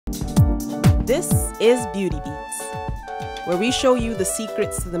This is Beauty Beats, where we show you the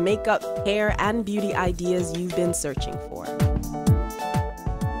secrets to the makeup, hair, and beauty ideas you've been searching for.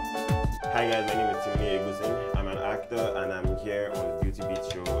 Hi guys, my name is Timmy. I'm an actor and I'm here on the Beauty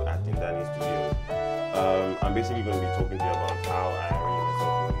Beats show at Tindani Studio. I'm basically going to be talking to you about how I arrange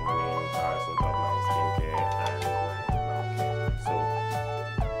myself in the morning, how I sort out my skincare and my care. So,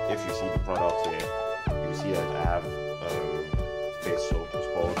 if you see the products here, you see that I have face soap. It's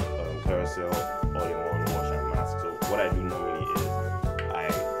called Carousel All-in-One Wash and Mask. So what I do normally is I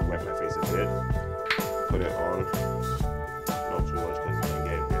wet my face a bit, put it on, not too much because it can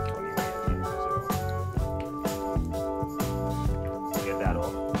get a bit funny when you're so get that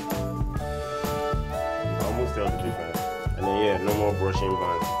off. You can almost tell the difference. And then yeah, no more brushing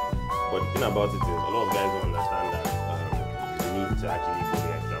bands. But the thing about it is a lot of guys don't understand that you need to actually go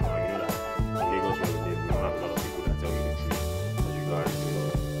the extra mile. You know that in Lagos where we live, we don't have a lot of people that tell you the truth as regards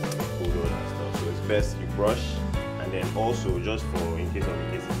food and stuff. So it's best you brush, and then also just for in case of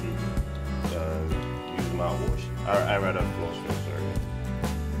necessity, use mouthwash. I rather floss first, sorry.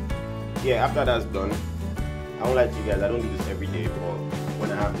 Yeah, after that's done, I don't like you guys, I don't do this every day, but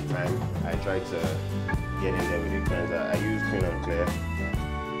when I have the time, I try to get in there with the cleanser. I use Clean and Clear.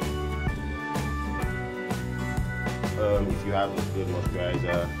 If you have a good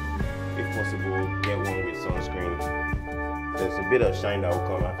moisturizer, if possible, get one with sunscreen. There's a bit of shine that will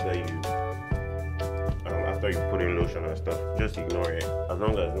come after you put in lotion and stuff. Just ignore it. As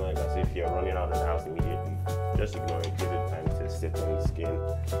long as not like as if you're running out of the house immediately. Just ignore it. Give it time to sit on the skin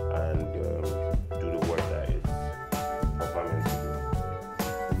and do the work that it's proper meant to do.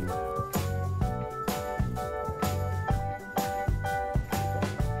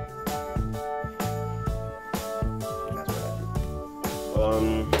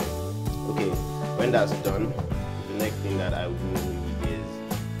 Okay, when that's done, the next thing that I would do is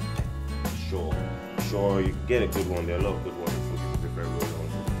sure you get a good one. There are a lot of good ones. Some people prefer roll on,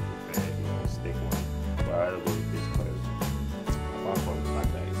 some people prefer stick one. But I rather go with this because apart from the fact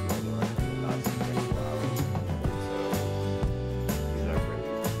that it smells alright and it lasts 24 hours, it's user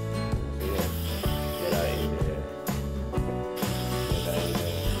friendly. So yeah, get that in there. Get that in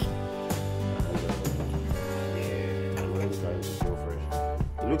there. And yeah, I'm going to try to go fresh.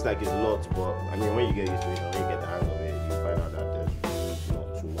 It looks like it's lots, but I mean when you get used to it and when you get the hang of it, you find out that there's not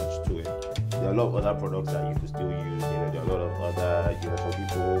too much to it. There are a lot of other products that you could still use. There are a lot of other, some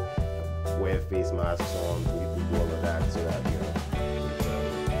people wear face masks on, some people do all of that so that it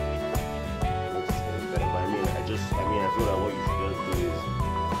makes things better. But I feel that what you should just do is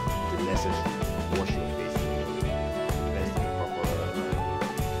the necessary. Wash your face, invest in a proper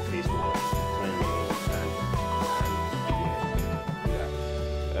face wash,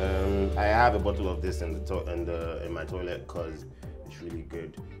 cleansing, I have a bottle of this in my toilet because it's really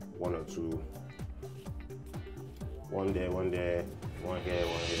good. One or two. One there, one here, one here.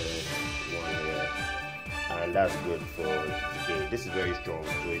 And that's good for today. This is very strong,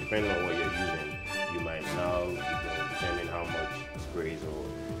 so depending on what you're using, you might now determine how much sprays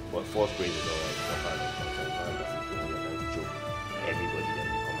but 4 sprays is alright. Everybody that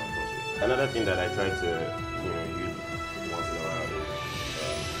you come across with. Another thing that I try to use once in a while is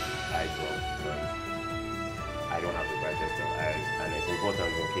eye drop. I don't have the brightest of eyes, and it's important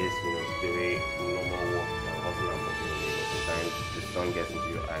in case the way normal walk and hustle and bustle in Lagos, sometimes the sun gets into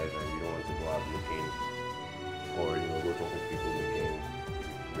your eyes and you don't want to go out looking, or go talk with people looking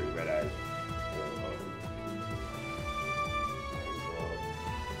with red eyes.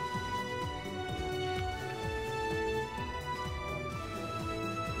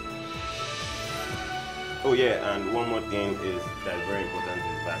 Oh yeah, and one more thing is that's very important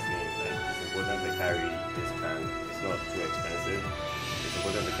is Vaseline. It's important to carry this can. It's not too expensive. It's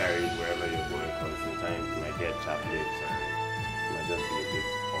important to carry it wherever you're going because sometimes you might get chapped lips and it might just be a bit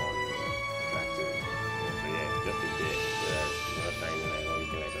unattractive. So yeah, just a bit so that you're not shining like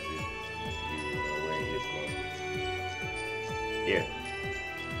anything like as if you are wearing lip gloss. Yeah.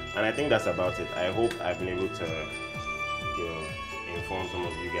 And I think that's about it. I hope I've been able to inform some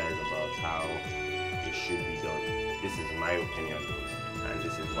of you guys about how it should be done. This is my opinion though, and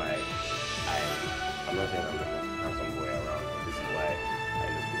this is why I'm not saying I'm the most handsome boy around, but this is why I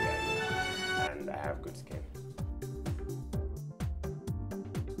look the way I look, and I have good skin.